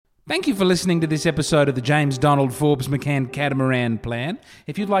Thank you for listening to this episode of the James Donald Forbes McCann Catamaran Plan.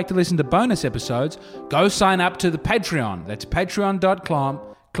 If you'd like to listen to bonus episodes, go sign up to the Patreon. That's patreon.com.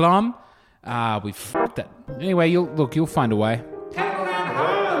 We fucked that. Anyway, you'll find a way.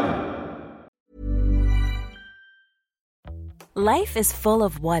 Life is full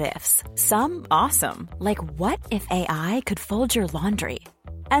of what-ifs. Some awesome, like what if AI could fold your laundry?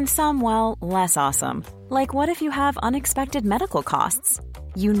 And some, well, less awesome, like what if you have unexpected medical costs?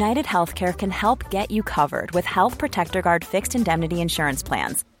 United Healthcare can help get you covered with Health Protector Guard fixed indemnity insurance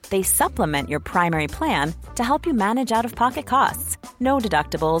plans. They supplement your primary plan to help you manage out-of-pocket costs. No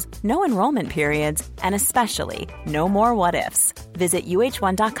deductibles, no enrollment periods, and especially no more what-ifs. Visit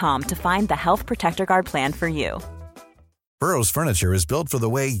uh1.com to find the Health Protector Guard plan for you. Burrow's furniture is built for the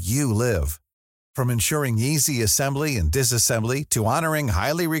way you live. From ensuring easy assembly and disassembly to honoring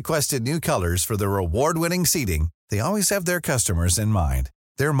highly requested new colors for their award-winning seating, they always have their customers in mind.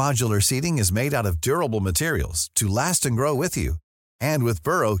 Their modular seating is made out of durable materials to last and grow with you. And with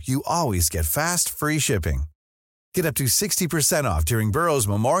Burrow, you always get fast, free shipping. Get up to 60% off during Burrow's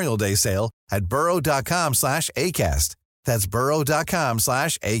Memorial Day sale at burrow.com/ACAST. That's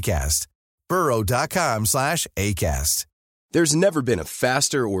burrow.com/ACAST. burrow.com/ACAST. There's never been a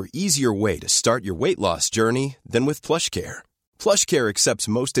faster or easier way to start your weight loss journey than with PlushCare. PlushCare accepts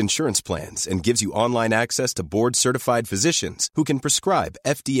most insurance plans and gives you online access to board-certified physicians who can prescribe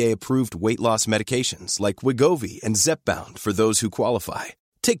FDA-approved weight loss medications like Wegovy and Zepbound for those who qualify.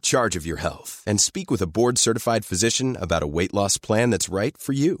 Take charge of your health and speak with a board-certified physician about a weight loss plan that's right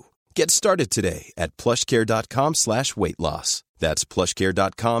for you. Get started today at plushcare.com/weightloss. That's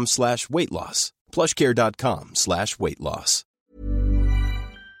plushcare.com/weightloss. plushcare.com/weightloss.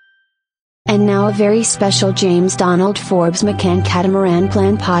 And now a very special James Donald Forbes McCann Catamaran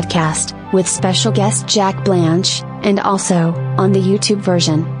Plan podcast, with special guest Jack Blanche, and also, on the YouTube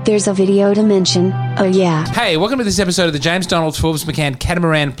version, there's a video to mention, oh yeah. Hey, welcome to this episode of the James Donald Forbes McCann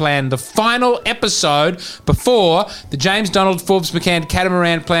Catamaran Plan, the final episode before the James Donald Forbes McCann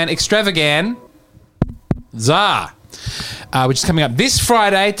Catamaran Plan Extravaganza, which is coming up this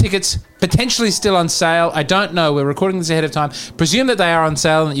Friday. Tickets potentially still on sale. I don't know. We're recording this ahead of time. Presume that they are on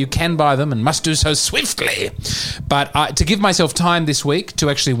sale and that you can buy them and must do so swiftly. But to give myself time this week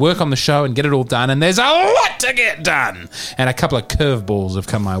to actually work on the show and get it all done, and there's a lot to get done, and a couple of curveballs have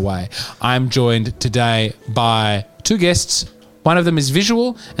come my way. I'm joined today by two guests. One of them is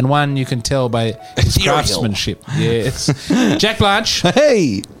visual, and one you can tell by his craftsmanship. Yes. Jack Blanche.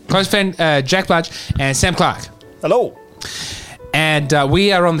 Hey. Close friend Jack Blanche and Sam Clark. Hello. And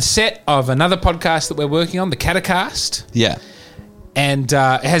we are on the set of another podcast that we're working on, the Catacast. Yeah. And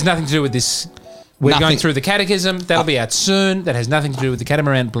it has nothing to do with this. We're going through the catechism. That'll be out soon. That has nothing to do with the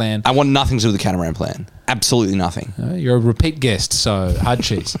Catamaran Plan. I want nothing to do with the Catamaran Plan. Absolutely nothing. You're a repeat guest, so hard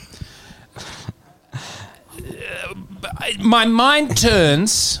cheese. My mind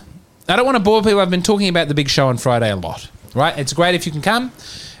turns. I don't want to bore people. I've been talking about the big show on Friday a lot, right? It's great if you can come.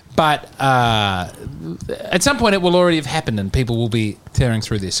 But at some point it will already have happened and people will be tearing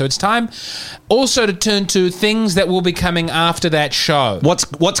through this. So it's time also to turn to things that will be coming after that show.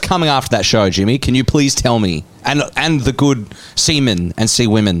 What's coming after that show, Jimmy? Can you please tell me? And the good seamen and sea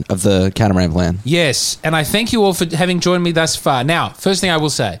women of the Catamaran Plan. Yes, and I thank you all for having joined me thus far. Now, first thing I will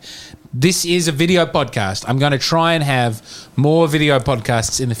say, this is a video podcast. I'm going to try and have more video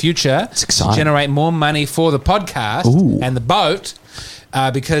podcasts in the future. It's exciting. To generate more money for the podcast and the boat.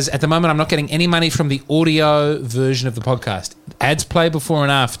 Because at the moment I'm not getting any money from the audio version of the podcast. Ads play before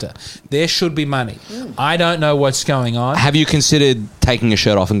and after. There should be money. I don't know what's going on. Have you considered taking your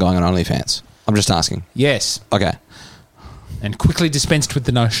shirt off and going on OnlyFans? I'm just asking. Yes. Okay. And quickly dispensed with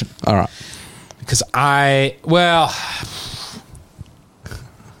the notion. All right. Because I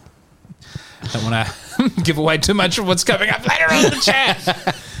don't want to give away too much of what's coming up later in the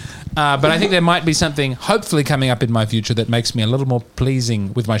chat. But I think there might be something hopefully coming up in my future that makes me a little more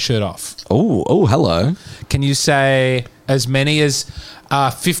pleasing with my shirt off. Oh, hello. Can you say as many as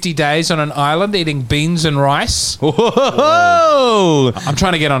 50 days on an island eating beans and rice? Whoa! I'm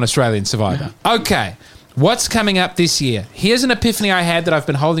trying to get on Australian Survivor. Okay, what's coming up this year? Here's an epiphany I had that I've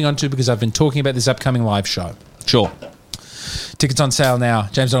been holding on to because I've been talking about this upcoming live show. Sure. Tickets on sale now.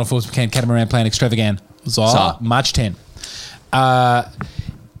 James Donald Forbes McCann Catamaran Plan Extravaganza. March 10.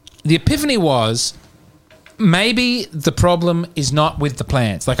 The epiphany was maybe the problem is not with the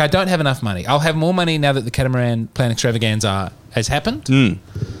plans. Like, I don't have enough money. I'll have more money now that the Catamaran Plan Extravaganza has happened.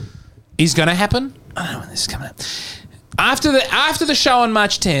 Is going to happen. I don't know when this is coming up. After the show on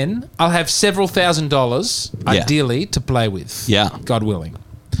March 10, I'll have several $1,000s, ideally, to play with. Yeah. God willing.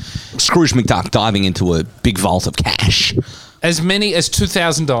 Scrooge McDuck diving into a big vault of cash. as many as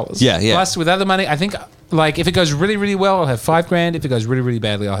 $2,000. Yeah. Plus, with other money, I think, like, if it goes really, really well, I'll have $5,000. If it goes really, really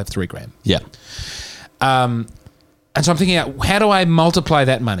badly, I'll have $3,000. Yeah. And so I'm thinking, how do I multiply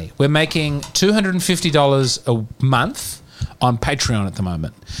that money? We're making $250 a month on Patreon at the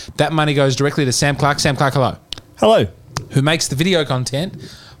moment. That money goes directly to Sam Clark. Sam Clark, hello. Hello. Who makes the video content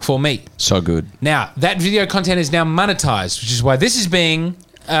for me. So good. Now, that video content is now monetized, which is why this is being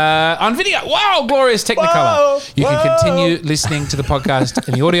on video. Wow, glorious Technicolor. You can continue listening to the podcast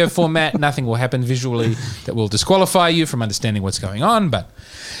in the audio format. Nothing will happen visually that will disqualify you from understanding what's going on. But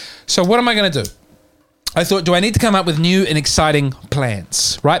so what am I going to do? I thought, do I need to come up with new and exciting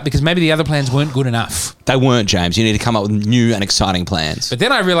plans, right? Because maybe the other plans weren't good enough. They weren't, James. You need to come up with new and exciting plans. But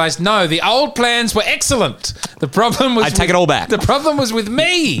then I realized, no, the old plans were excellent. The problem was... I take it all back. The problem was with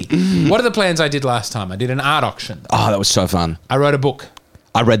me. What are the plans I did last time? I did an art auction. Oh, that was so fun. I wrote a book.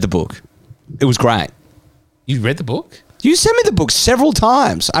 I read the book. It was great. You read the book? You sent me the book several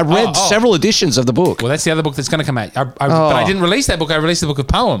times. I read several editions of the book. Well, that's the other book that's going to come out. But I didn't release that book. I released the book of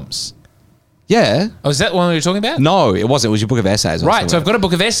poems. Yeah. Oh, is that one we were talking about? No, it wasn't. It was your book of essays. Right, so I've got a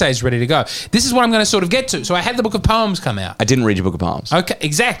book of essays ready to go. This is what I'm going to sort of get to. So I had the book of poems come out. I didn't read your book of poems. Okay,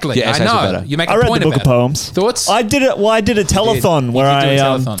 exactly. Yeah, I essays were know. better. You make I a read point the book about of poems. Thoughts? I did it. Well, I did a telethon You where did do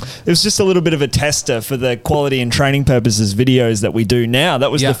a I. telethon. It was just a little bit of a tester for the quality and training purposes videos that we do now. That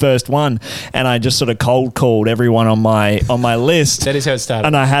was the first one, and I just sort of cold called everyone on my list. That is how it started.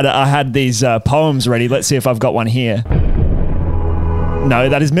 And I had these poems ready. Let's see if I've got one here. No,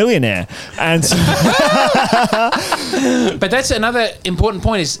 that is Millionaire. And so but that's another important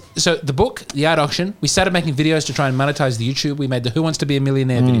point is, so the book, the art auction, we started making videos to try and monetize the YouTube. We made the Who Wants to Be a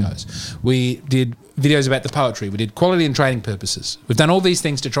Millionaire videos. We did videos about the poetry. We did quality and training purposes. We've done all these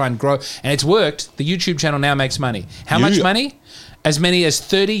things to try and grow, and it's worked. The YouTube channel now makes money. How much money? As many as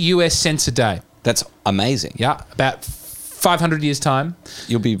 30 US cents a day. That's amazing. Yeah, about 500 years' time.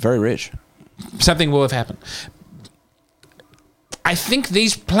 You'll be very rich. Something will have happened. I think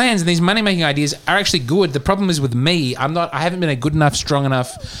these plans and these money-making ideas are actually good. The problem is with me, I haven't been a good enough, strong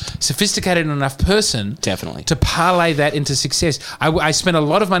enough, sophisticated enough person Definitely. to parlay that into success. I spent a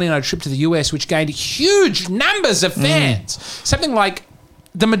lot of money on a trip to the US, which gained huge numbers of fans. Something like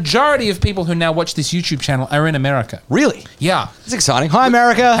the majority of people who now watch this YouTube channel are in America. Really? Yeah. That's exciting. Hi,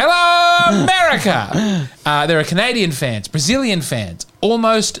 America. Hello, America. There are Canadian fans, Brazilian fans,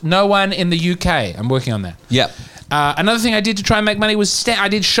 almost no one in the UK. I'm working on that. Yep. Another thing I did to try and make money was I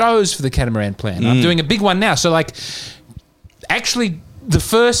did shows for the Catamaran Plan. I'm doing a big one now. So, like, actually, the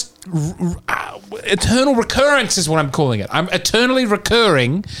first eternal recurrence is what I'm calling it. I'm eternally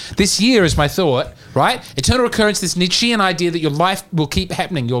recurring. This year is my thought, right? Eternal recurrence, this Nietzschean idea that your life will keep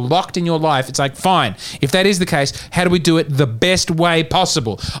happening. You're locked in your life. It's like, fine. If that is the case, how do we do it the best way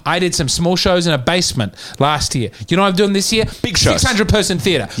possible? I did some small shows in a basement last year. You know what I'm doing this year? Big shows. 600-person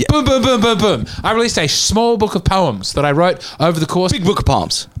theatre. Yeah. Boom, boom, boom, boom, boom. I released a small book of poems that I wrote over the course. Big book of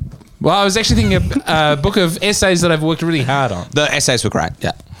poems. Well, I was actually thinking of a book of essays that I've worked really hard on. The essays were great,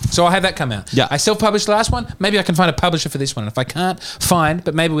 yeah. So I'll have that come out. Yeah. I self-published the last one. Maybe I can find a publisher for this one. And if I can't, fine.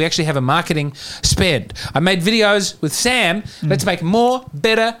 But maybe we actually have a marketing spend. I made videos with Sam. Let's make more,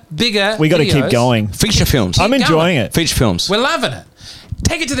 better, bigger we got to videos. keep going. Feature films. I'm enjoying it. Feature films. We're loving it.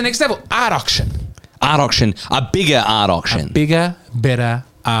 Take it to the next level. Art auction. Art auction. A bigger art auction. A bigger, better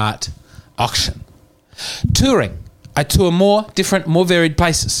art auction. Touring. I tour more, different, more varied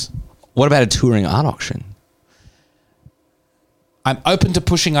places. What about a touring art auction? I'm open to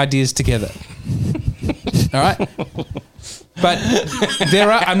pushing ideas together. All right? But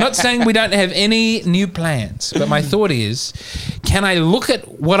I'm not saying we don't have any new plans, but my thought is, can I look at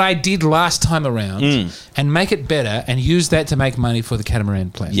what I did last time around and make it better and use that to make money for the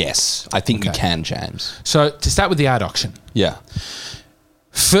Catamaran Plan? Yes, I think you can, James. So to start with the art auction. Yeah.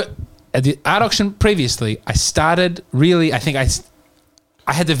 At the art auction previously, I started really, I think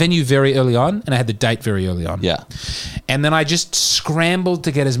I had the venue very early on and I had the date very early on. Yeah. And then I just scrambled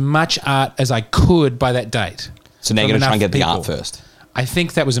to get as much art as I could by that date. So now you're going to try and get the art first. I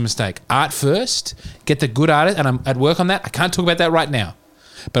think that was a mistake. Art first, get the good artist, and I'm at work on that. I can't talk about that right now.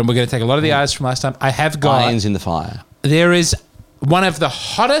 But we're going to take a lot of the artists from last time. I have got... Irons in the fire. There is one of the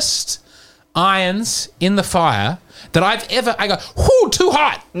hottest irons in the fire that I've ever... I go, whoo, too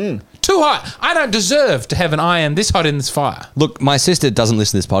hot. Too hot. I don't deserve to have an iron this hot in this fire. Look, my sister doesn't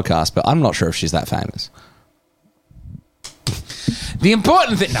listen to this podcast, but I'm not sure if she's that famous. The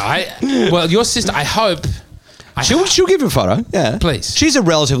important thing... well, your sister, I hope... She'll give you a photo. Yeah. Please. She's a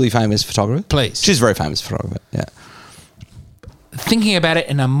relatively famous photographer. Please. She's a very famous photographer. Yeah. thinking about it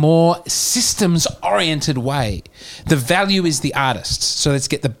in a more systems-oriented way. The value is the artists. So let's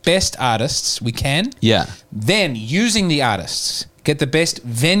get the best artists we can. Yeah. Then, using the artists, get the best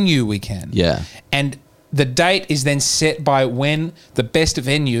venue we can. Yeah. And the date is then set by when the best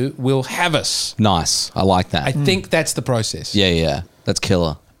venue will have us. Nice. I like that. I think that's the process. Yeah. That's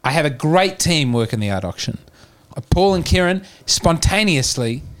killer. I have a great team working the art auction. Paul and Kieran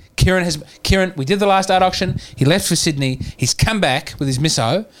spontaneously. Kieran, we did the last art auction. He left for Sydney. He's come back with his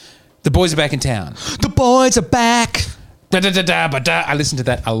misso. The boys are back in town. The boys are back. I listened to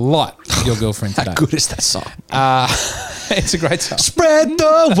that a lot with your girlfriend today. How good is that song? It's a great song. Spread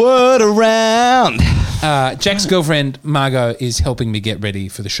the word around. Jack's girlfriend, Margot, is helping me get ready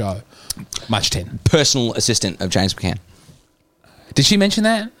for the show. Much 10. Personal assistant of James McCann. Did she mention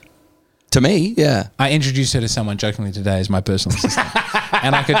that? To me, yeah. I introduced her to someone jokingly today as my personal assistant.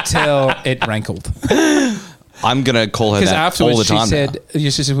 And I could tell it rankled. I'm going to call her that all the time. Because afterwards she said,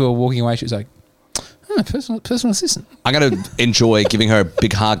 just as we were walking away, she was like, personal assistant. I'm going to enjoy giving her a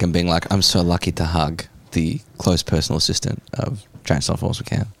big hug and being like, I'm so lucky to hug the close personal assistant of James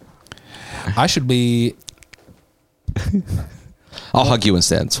McCann. I should be... I'll hug you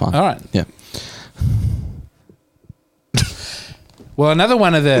instead. It's fine. All right. Yeah. Well, another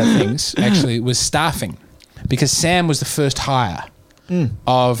one of the things actually was staffing, because Sam was the first hire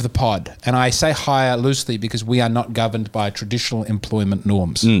of the pod. And I say hire loosely because we are not governed by traditional employment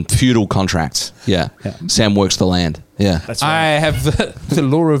norms. Feudal contracts. Yeah. Sam works the land. Yeah. That's right. I have the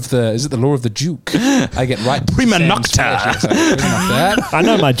law of the... Is it the law of the Duke? I get right... Prima nocta. I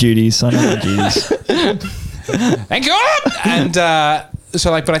know my duties. Thank you. And...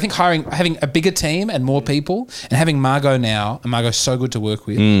 but I think having a bigger team and more people, and having Margot now, and Margot's so good to work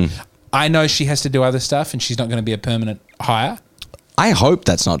with. I know she has to do other stuff, and she's not going to be a permanent hire. I hope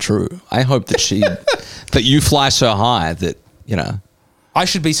that's not true. I hope that that you fly so high that, you know. I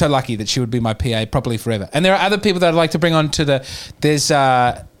should be so lucky that she would be my PA probably forever. And there are other people that I'd like to bring on to there's,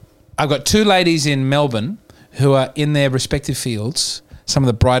 I've got 2 ladies in Melbourne who are in their respective fields, some of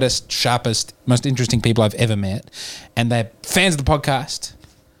the brightest, sharpest, most interesting people I've ever met, and they're fans of the podcast.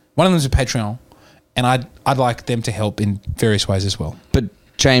 One of them's a Patreon, and I'd like them to help in various ways as well. But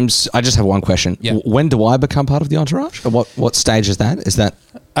James, I just have one question. Yeah. When do I become part of the entourage? Or what stage is that? Is that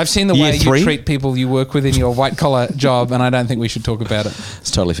I've seen the way you treat people you work with in your white collar job, and I don't think we should talk about it.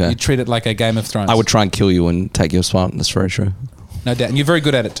 It's totally fair. You treat it like a Game of Thrones. I would try and kill you and take your spot. That's very true. No doubt. And you're very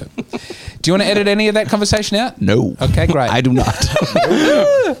good at it too. Do you want to edit any of that conversation out? No. Okay, great. I do not.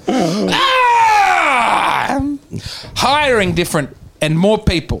 Hiring different and more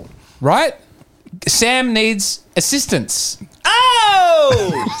people, right? Sam needs assistance.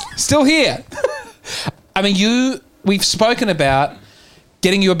 Oh! Still here. I mean, we've spoken about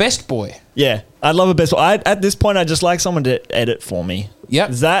getting you a best boy. Yeah, I'd love a best boy. At this point, I'd just like someone to edit for me. Yep.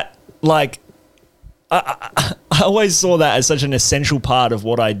 Is that, like... I always saw that as such an essential part of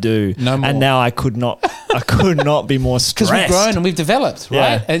what I do. No more. And now I could not be more stressed. Because we've grown and we've developed, right?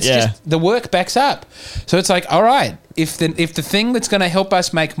 Yeah, And it's just the work backs up. So it's like, all right, if the thing that's going to help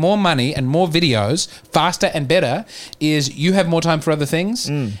us make more money and more videos faster and better is you have more time for other things,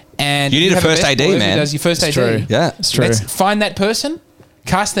 and you need a first AD, man. Does your first AD? True. Yeah, it's true. Let's find that person,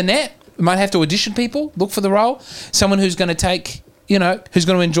 cast the net. We might have to audition people, look for the role. Someone who's going to take... who's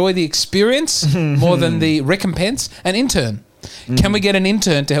going to enjoy the experience more than the recompense? An intern. Can we get an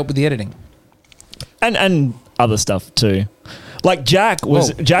intern to help with the editing? And other stuff too. Like Jack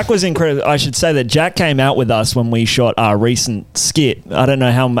was incredible. I should say that Jack came out with us when we shot our recent skit. I don't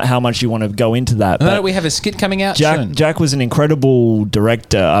know how much you want to go into that. No, we have a skit coming out soon. Jack was an incredible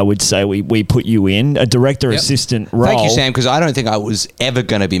director, I would say. We put you in a director-assistant role. Thank you, Sam, because I don't think I was ever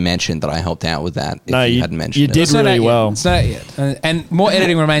going to be mentioned that I helped out with that if you hadn't mentioned it. You did really well. It's not yet. And more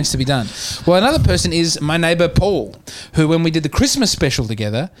editing remains to be done. Well, another person is my neighbour Paul, who when we did the Christmas special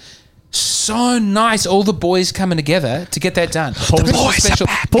together... So nice, all the boys coming together to get that done.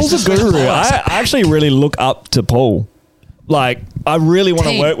 Paul's a guru. I actually really look up to Paul. Like, I really want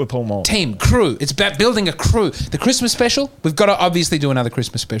to work with Paul more. Team, crew. It's about building a crew. The Christmas special, we've got to obviously do another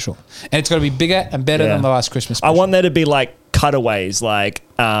Christmas special. And it's got to be bigger and better than the last Christmas special. I want there to be like cutaways. Like,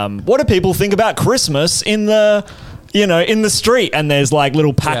 what do people think about Christmas in the, in the street? And there's like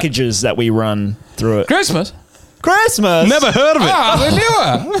little packages that we run through it. Christmas? Never heard of it.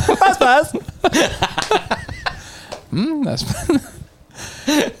 That's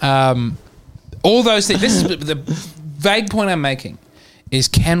all those things. This is the vague point I'm making is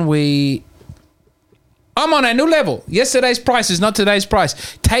can we... I'm on a new level. Yesterday's price is not today's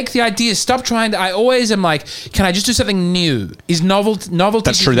price. Take the idea. Stop trying to. I always am like, can I just do something new? Is novelty?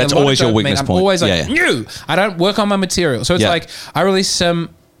 That's true. That's always your weakness point. I'm always like, new. I don't work on my material. So it's like, I released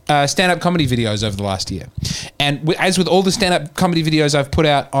some stand-up comedy videos over the last year. And as with all the stand-up comedy videos I've put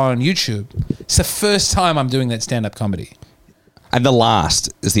out on YouTube, it's the first time I'm doing that stand-up comedy. And the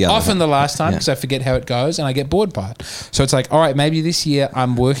last is the other. Often the last time, because I forget how it goes and I get bored by it. So it's like, all right, maybe this year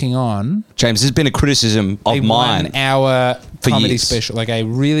I'm working on... James, this has been a criticism of mine. 1 hour comedy special, like a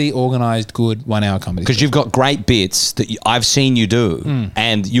really organised, good 1 hour comedy because you've got great bits that I've seen you do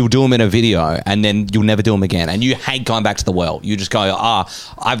and you'll do them in a video and then you'll never do them again. And you hate going back to the well. You just go,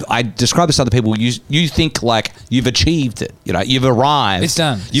 I describe this to other people. You think like you've achieved it. You know, you've arrived. It's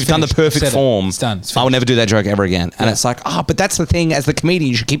done. You've done the perfect form. It's done. I will never do that joke ever again. And it's like, but that's the thing as the comedian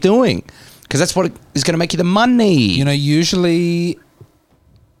you should keep doing because that's what is going to make you the money. You know, usually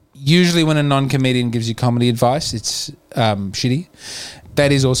when a non-comedian gives you comedy advice, it's shitty.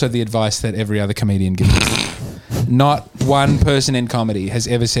 That is also the advice that every other comedian gives. Not one person in comedy has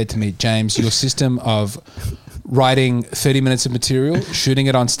ever said to me, James, your system of writing 30 minutes of material, shooting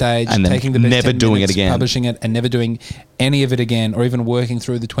it on stage, and taking the best never 10 doing minutes, it again, publishing it, and never doing any of it again, or even working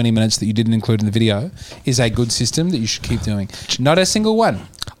through the 20 minutes that you didn't include in the video, is a good system that you should keep doing. Not a single one.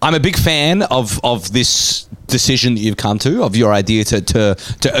 I'm a big fan of this decision that you've come to, of your idea to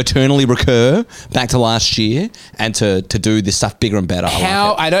eternally recur back to last year and to do this stuff bigger and better.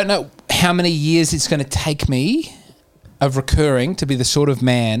 I don't know how many years it's going to take me of recurring to be the sort of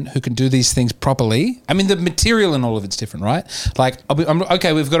man who can do these things properly. I mean, the material and all of it's different, right? Like,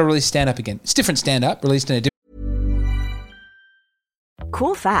 okay, we've got to release stand-up again. It's different stand-up, released in a different...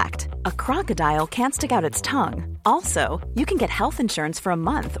 Cool fact, a crocodile can't stick out its tongue. Also, you can get health insurance for a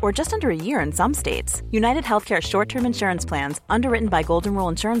month or just under a year in some states. United Healthcare short-term insurance plans, underwritten by Golden Rule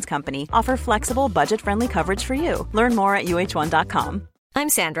Insurance Company, offer flexible, budget-friendly coverage for you. Learn more at uh1.com. I'm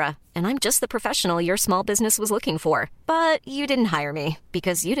Sandra, and I'm just the professional your small business was looking for. But you didn't hire me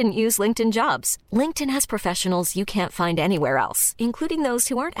because you didn't use LinkedIn Jobs. LinkedIn has professionals you can't find anywhere else, including those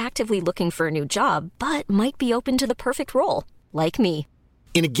who aren't actively looking for a new job, but might be open to the perfect role, like me.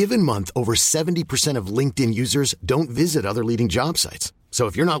 In a given month, over 70% of LinkedIn users don't visit other leading job sites. So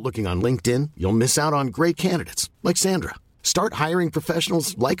if you're not looking on LinkedIn, you'll miss out on great candidates like Sandra. Start hiring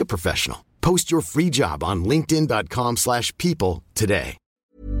professionals like a professional. Post your free job on linkedin.com/people today.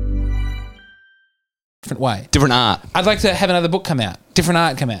 Different way. Different art. I'd like to have another book come out. Different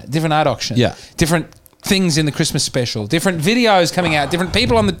art come out. Different art auction. Yeah. Different things in the Christmas special. Different videos coming out. Different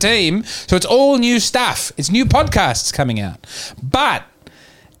people on the team. So it's all new stuff. It's new podcasts coming out. But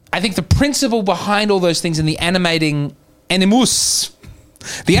I think the principle behind all those things and the animating animus,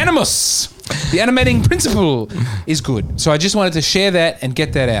 the animating principle is good. So I just wanted to share that and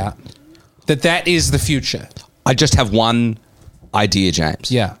get that out, that is the future. I just have one idea,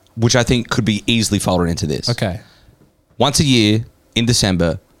 James. Yeah. Which I think could be easily folded into this. Okay. Once a year in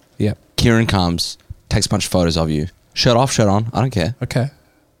December, Yep. Kieran comes, takes a bunch of photos of you. Shirt off, shirt on. I don't care. Okay.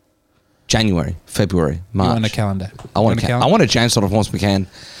 January, February, March. You want a calendar? I want a James McCann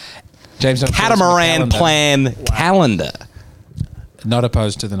James catamaran plan calendar. Not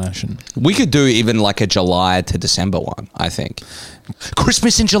opposed to the notion. We could do even like a July to December one, I think.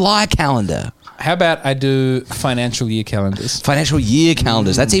 Christmas in July calendar. How about I do financial year calendars? Financial year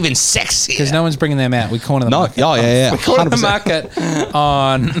calendars. That's even sexier. Because no one's bringing them out. We corner the market. Oh, yeah. We corner the market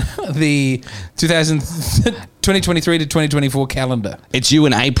on the 2023 to 2024 calendar. It's you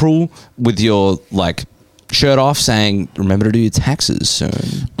in April with your like shirt off saying, remember to do your taxes soon.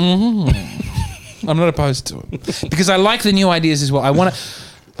 Mm-hmm. I'm not opposed to it. Because I like the new ideas as well. I want to,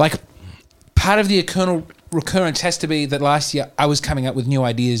 like, part of the eternal recurrence has to be that last year I was coming up with new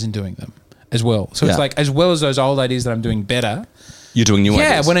ideas and doing them as well. So it's like, as well as those old ideas that I'm doing better. You're doing new ideas.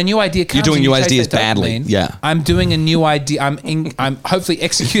 Yeah, when a new idea comes, you're doing new you ideas badly. Yeah, I'm doing a new idea. I'm hopefully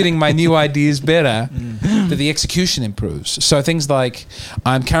executing my new ideas better, but the execution improves. So things like,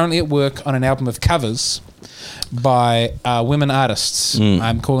 I'm currently at work on an album of covers by women artists.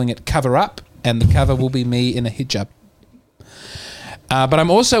 I'm calling it Cover Up, and the cover will be me in a hijab. But I'm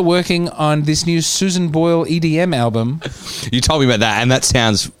also working on this new Susan Boyle EDM album. You told me about that, and that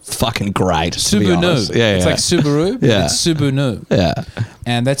sounds fucking great. Subunu. Yeah, it's like Subaru, but yeah. it's Subunu. Yeah.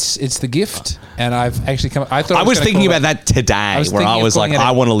 And it's the gift. And I've actually come. I was thinking about that today, where I was like,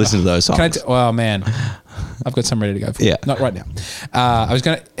 I want to listen to those songs. Well, man, I've got some ready to go for. Yeah. Not right now.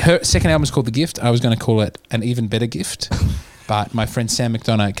 Her second album is called The Gift. I was going to call it An Even Better Gift. But my friend Sam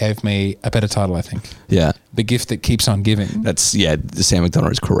McDonough gave me a better title, I think. Yeah. The Gift That Keeps On Giving. Sam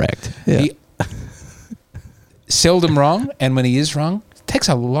McDonough is correct. Yeah. He, seldom wrong, and when he is wrong, take takes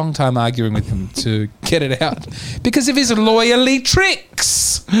a long time arguing with him to get it out because of his lawyerly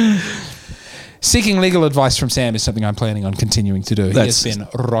tricks. Seeking legal advice from Sam is something I'm planning on continuing to do. He has been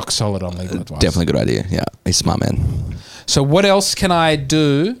rock solid on legal advice. Definitely a good idea. Yeah, he's a smart man. So what else can I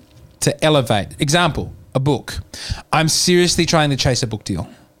do to elevate? Example, a book. I'm seriously trying to chase a book deal.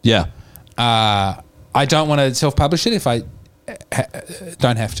 Yeah. I don't want to self-publish it if I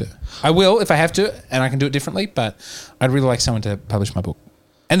don't have to. I will if I have to, and I can do it differently, but I'd really like someone to publish my book.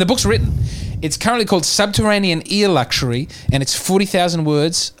 And the book's written. It's currently called Subterranean Ear Luxury, and it's 40,000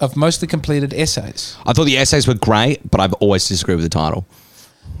 words of mostly completed essays. I thought the essays were great, but I've always disagreed with the title.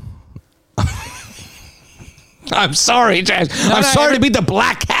 I'm sorry, James. I'm sorry to be the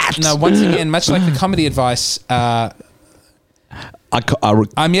black hat. No, once again, much like the comedy advice, I'm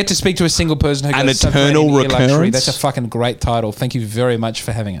yet to speak to a single person who goes Eternal Subterranean Ear Luxury. Recurrence? That's a fucking great title. Thank you very much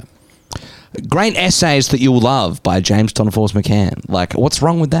for having it. Great essays that you'll love by James Donald Forbes McCann. Like, what's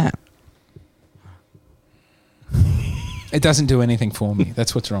wrong with that? It doesn't do anything for me.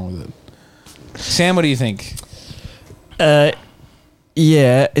 That's what's wrong with it. Sam, what do you think?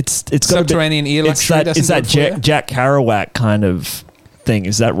 Yeah, it's got Subterranean Ear Luxury. It's that Jack Kerouac kind of thing.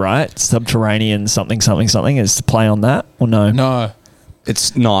 Is that right? Subterranean something is the play on that or no? No.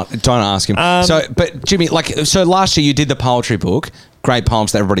 It's not. Don't ask him. But Jimmy, so last year you did the poetry book, great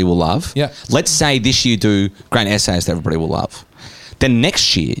poems that everybody will love. Yeah. Let's say this year you do great essays that everybody will love. Then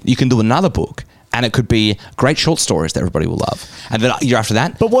next year you can do another book, and it could be great short stories that everybody will love. And then year after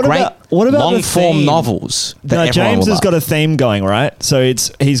that, but what about long form novels that everyone James will has love. got a theme going, right? So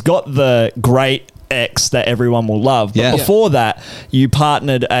he's got the great X that everyone will love. But before that, you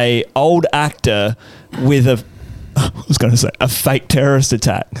partnered a old actor with a fake terrorist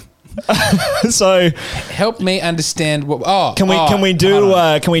attack. So help me understand what. Can we do?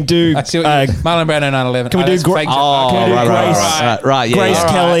 I see what Marlon Brando 9/11. Can we do Grace? Right. Yeah, Grace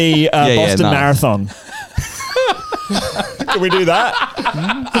Kelly Boston no. Marathon. Can we do that?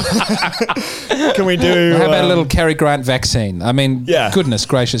 Can we do? How about a little Cary Grant vaccine? I mean, goodness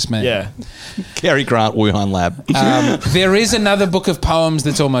gracious, man. Yeah. Cary Grant Wuhan lab. There is another book of poems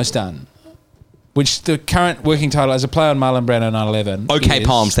that's almost done, which the current working title as a play on Marlon Brando 9/11. Okay,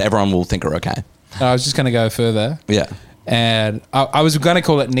 poems that everyone will think are okay. I was just going to go further. Yeah. And I was going to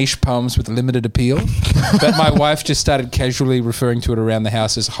call it niche poems with limited appeal, but my wife just started casually referring to it around the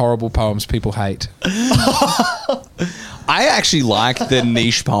house as horrible poems people hate. I actually like the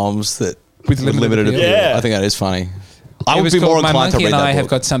niche poems that with limited appeal. Yeah. I think that is funny. I would be more inclined to read that book. My monkey and I have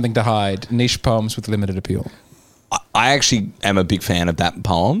got something to hide. Niche poems with limited appeal. I actually am a big fan of that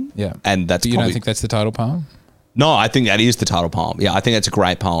poem. Yeah. And that's you don't think that's the title poem? No, I think that is the title poem. Yeah, I think that's a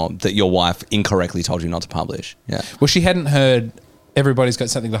great poem that your wife incorrectly told you not to publish. Yeah. Well, she hadn't heard Everybody's Got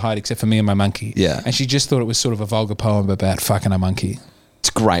Something to Hide Except for Me and My Monkey. Yeah. And she just thought it was sort of a vulgar poem about fucking a monkey. It's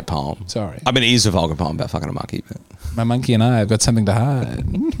a great poem. Sorry. I mean, it is a vulgar poem about fucking a monkey. But my monkey and I have got something to hide,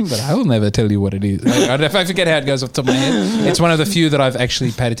 but I will never tell you what it is. If I forget how it goes off the top of my head, it's one of the few that I've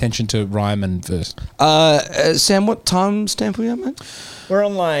actually paid attention to rhyme and verse. Sam, what time stamp are we at, mate? We're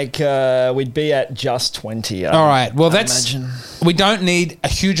on we'd be at just 20. All right. Well, we don't need a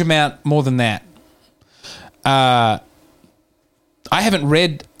huge amount more than that. I haven't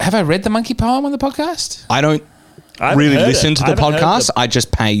read. Have I read the monkey poem on the podcast? I don't really listen to the podcast. I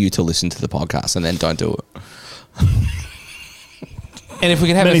just pay you to listen to the podcast and then don't do it. And if we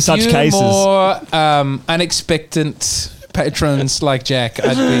could have a few more unexpected patrons like Jack,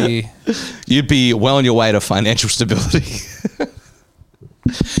 you'd be well on your way to financial stability.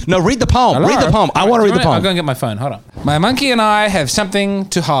 No, read the poem. Hello? Read the poem. I want to read the poem. I'll go and get my phone. Hold on. My monkey and I have something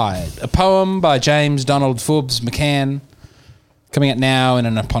to hide. A poem by James Donald Forbes McCann, coming out now in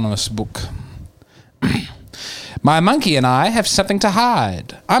an eponymous book. My monkey and I have something to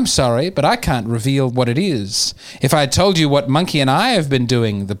hide. I'm sorry, but I can't reveal what it is. If I told you what Monkey and I have been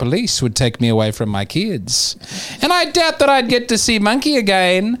doing, the police would take me away from my kids. And I doubt that I'd get to see Monkey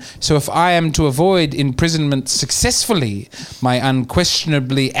again. So if I am to avoid imprisonment successfully, my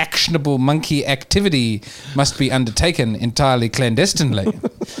unquestionably actionable monkey activity must be undertaken entirely clandestinely.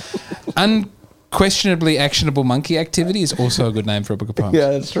 Unquestionably actionable monkey activity is also a good name for a book of poems.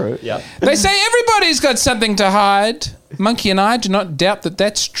 Yeah, that's true. Yeah. They say everybody's got something to hide. Monkey and I do not doubt that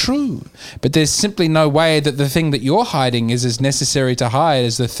that's true. But there's simply no way that the thing that you're hiding is as necessary to hide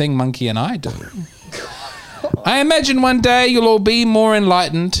as the thing Monkey and I do. I imagine one day you'll all be more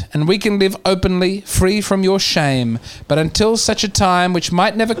enlightened and we can live openly, free from your shame. But until such a time, which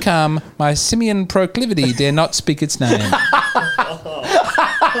might never come, my simian proclivity dare not speak its name.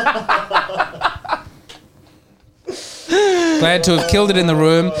 Glad to have killed it in the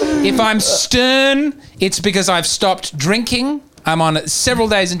room. If I'm stern, it's because I've stopped drinking. I'm on several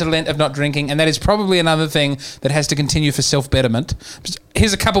days into Lent of not drinking, and that is probably another thing that has to continue for self-betterment.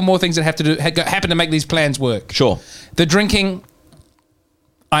 Here's a couple more things that have to happen to make these plans work. Sure. The drinking,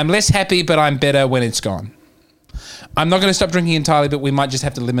 I'm less happy, but I'm better when it's gone. I'm not going to stop drinking entirely, but we might just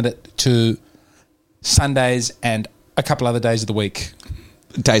have to limit it to Sundays and a couple other days of the week.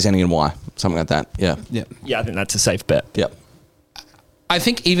 Days ending in Y, something like that. Yeah. Yeah. Yeah, I think that's a safe bet. Yep. I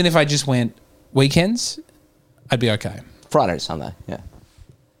think even if I just went weekends, I'd be okay. Friday to Sunday, yeah.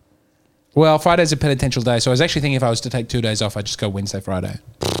 Well, Friday's a penitential day, so I was actually thinking if I was to take 2 days off, I'd just go Wednesday, Friday.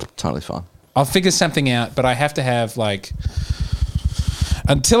 Totally fine. I'll figure something out, but I have to have, like...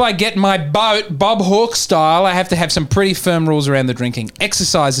 Until I get my boat, Bob Hawke style, I have to have some pretty firm rules around the drinking.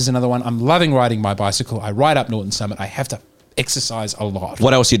 Exercise is another one. I'm loving riding my bicycle. I ride up Norton Summit. I have to exercise a lot.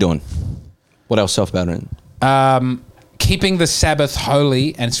 What else are you doing? What else self-bettering? Keeping the Sabbath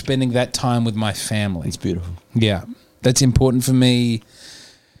holy and spending that time with my family. It's beautiful. Yeah. That's important for me.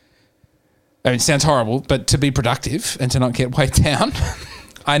 I mean, it sounds horrible, but to be productive and to not get weighed down,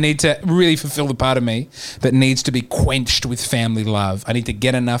 I need to really fulfill the part of me that needs to be quenched with family love. I need to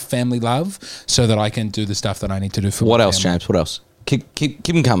get enough family love so that I can do the stuff that I need to do for What my else, family. James? What else? Keep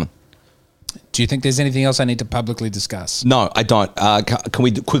them coming. Do you think there's anything else I need to publicly discuss? No, I don't. Can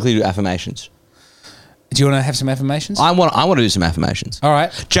we quickly do affirmations? Do you want to have some affirmations? I want to do some affirmations. All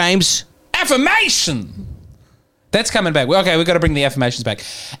right. James. Affirmation! That's coming back. Okay, we've got to bring the affirmations back.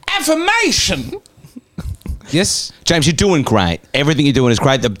 Affirmation! Yes? James, you're doing great. Everything you're doing is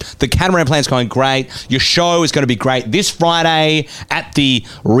great. The catamaran plan's going great. Your show is going to be great this Friday at the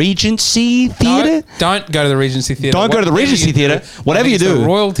Regency Theatre. Don't go to the Regency Theatre. Don't go to the Regency Theatre. Whatever you do. It's the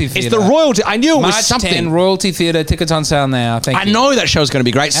Royalty Theatre. It's the Royalty. I knew it was March something. 10, Royalty Theatre. Tickets on sale now. Thank you. I know that show's going to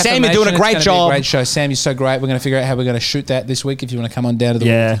be great. Sam, you're doing a great It's job. Be a great show. Sam, you're so great. We're going to figure out how we're going to shoot that this week if you want to come on down to the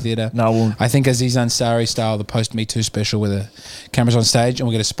Royalty Theatre. No, I think Aziz Ansari style, the Post Me Too special where the camera's on stage and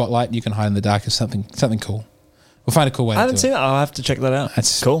we'll get a spotlight and you can hide in the dark as something cool. We'll find a cool way to do it. I haven't seen it. I'll have to check that out.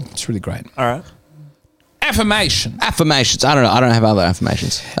 That's cool. It's really great. All right. Affirmations. I don't know. I don't have other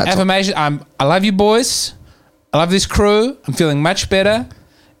affirmations. Affirmation. I love you, boys. I love this crew. I'm feeling much better.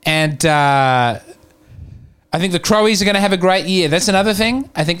 And I think the Crowies are going to have a great year. That's another thing.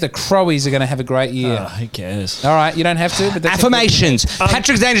 I think the Crowies are going to have a great year. Who cares? All right. You don't have to. But that's affirmations.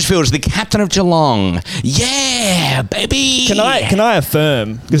 Patrick Dangerfield is the captain of Geelong. Yeah, baby. Can I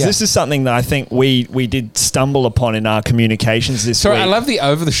affirm? Because this is something that I think we did stumble upon in our communications this week. I love the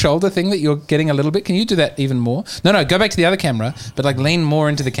over-the-shoulder thing that you're getting a little bit. Can you do that even more? No, go back to the other camera, but like lean more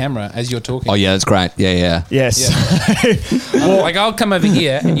into the camera as you're talking. Oh, yeah, that's great. Yeah. Yes. Yeah. Like I'll come over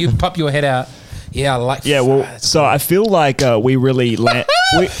here and you pop your head out. Yeah, I like. Yeah, well, so I feel like we really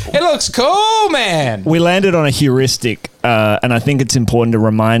it looks cool, man. We landed on a heuristic, and I think it's important to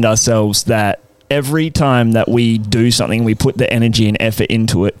remind ourselves that every time that we do something, we put the energy and effort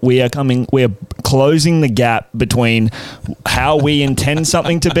into it. We are closing the gap between how we intend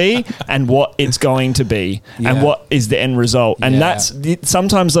something to be and what it's going to be, and what is the end result. And that's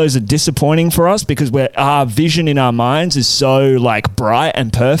sometimes those are disappointing for us because our vision in our minds is so like bright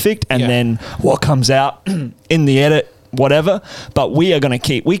and perfect, and then what comes out in the edit, whatever. But we are going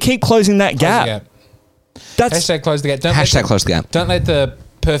to keep closing that gap. That's hashtag close the gap. Close the gap. Don't let the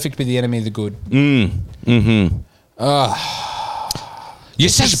perfect be the enemy of the good. You're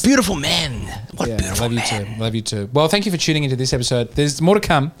such a beautiful man. What a beautiful man. Love you too. Well, thank you for tuning into this episode. There's more to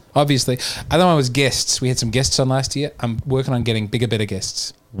come, obviously. Other one was guests. We had some guests on last year. I'm working on getting bigger, better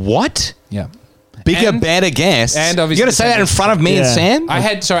guests. What? Yeah. Bigger, better guests? And obviously you're going to say that in front of me and Sam? I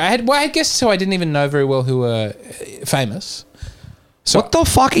had guests who I didn't even know very well who were famous. So what the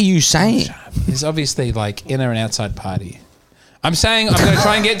fuck are you saying? There's obviously like inner and outside party. I'm saying I'm going to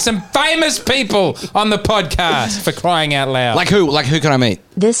try and get some famous people on the podcast, for crying out loud. Like who? Like who can I meet?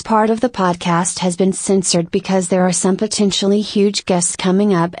 This part of the podcast has been censored because there are some potentially huge guests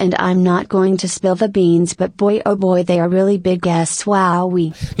coming up, and I'm not going to spill the beans, but boy oh boy, they are really big guests.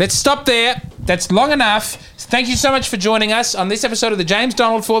 Wowee. Let's stop there. That's long enough. Thank you so much for joining us on this episode of the James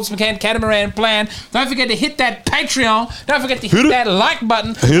Donald Forbes McCann Catamaran Plan. Don't forget to hit that Patreon. Don't forget to hit that like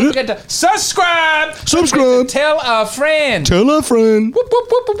button. Don't forget to subscribe. Subscribe. Tell a friend. Tell a friend.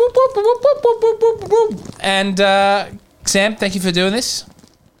 And Sam, thank you for doing this.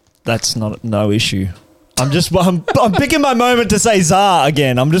 That's no issue. I'm picking my moment to say Zah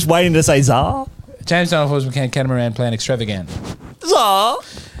again. I'm just waiting to say Zah. James Donald Forbes McCann Catamaran Plan Extravagant. Zah.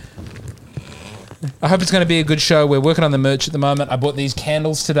 I hope it's going to be a good show. We're working on the merch at the moment. I bought these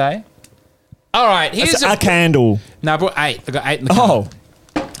candles today. All right, here's a candle. No, I bought 8. I got 8 in the candle.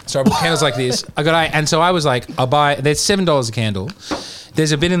 So I bought candles like this. I got 8, and so I was like, I'll buy. There's $7 a candle.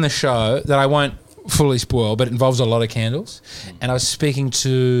 There's a bit in the show that I won't fully spoil, but it involves a lot of candles. And I was speaking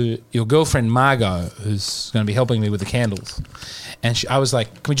to your girlfriend, Margot, who's going to be helping me with the candles. And I was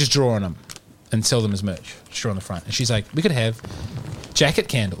like, can we just draw on them and sell them as merch? Just draw on the front. And she's like, we could have jacket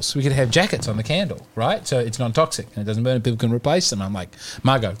candles. We could have jackets on the candle, right? So it's non-toxic and it doesn't burn and people can replace them. I'm like,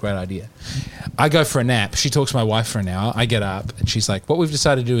 Margot, great idea. I go for a nap. She talks to my wife for an hour. I get up and she's like, what we've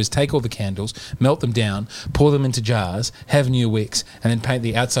decided to do is take all the candles, melt them down, pour them into jars, have new wicks, and then paint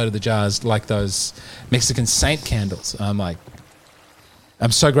the outside of the jars like those Mexican saint candles. I'm like,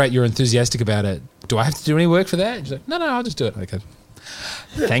 I'm so great you're enthusiastic about it. Do I have to do any work for that? She's like, no, I'll just do it. Okay.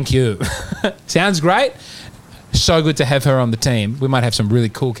 Thank you. Sounds great. So good to have her on the team. We might have some really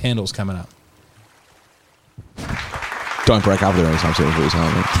cool candles coming up. Don't break up with her anytime soon, is what you're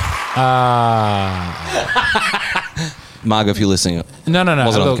telling me. Margo, if you're listening. No.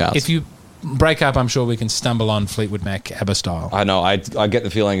 Look, if you break up, I'm sure we can stumble on Fleetwood Mac ABBA style. I know. I get the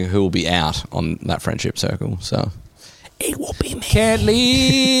feeling who will be out on that friendship circle. So it will be me. Can't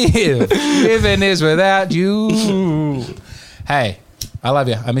leave. Living is without you. Hey. I love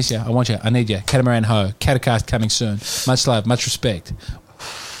you. I miss you. I want you. I need you. Catamaran Ho. Catacast coming soon. Much love. Much respect.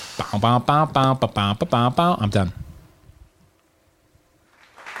 I'm done.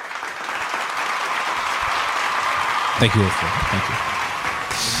 Thank you all for it. Thank you.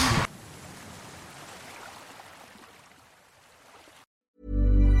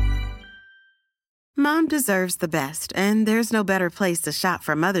 Mom deserves the best, and there's no better place to shop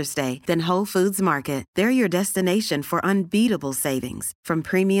for Mother's Day than Whole Foods Market. They're your destination for unbeatable savings, from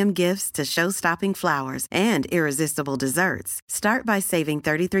premium gifts to show-stopping flowers and irresistible desserts. Start by saving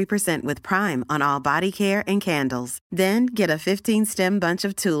 33% with Prime on all body care and candles. Then get a 15-stem bunch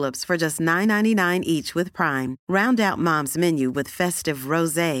of tulips for just $9.99 each with Prime. Round out Mom's menu with festive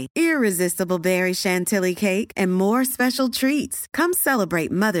rosé, irresistible berry chantilly cake, and more special treats. Come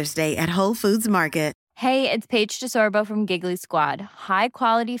celebrate Mother's Day at Whole Foods Market. Hey, it's Paige DeSorbo from Giggly Squad. High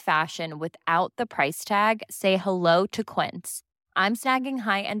quality fashion without the price tag. Say hello to Quince. I'm snagging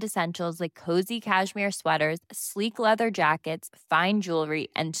high-end essentials like cozy cashmere sweaters, sleek leather jackets, fine jewelry,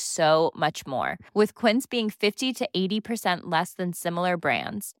 and so much more. With Quince being 50 to 80% less than similar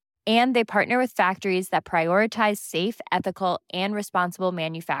brands. And they partner with factories that prioritize safe, ethical, and responsible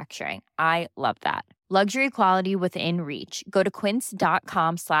manufacturing. I love that. Luxury quality within reach. Go to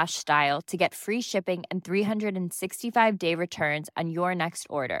quince.com/style to get free shipping and 365-day returns on your next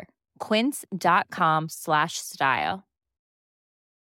order. Quince.com/style.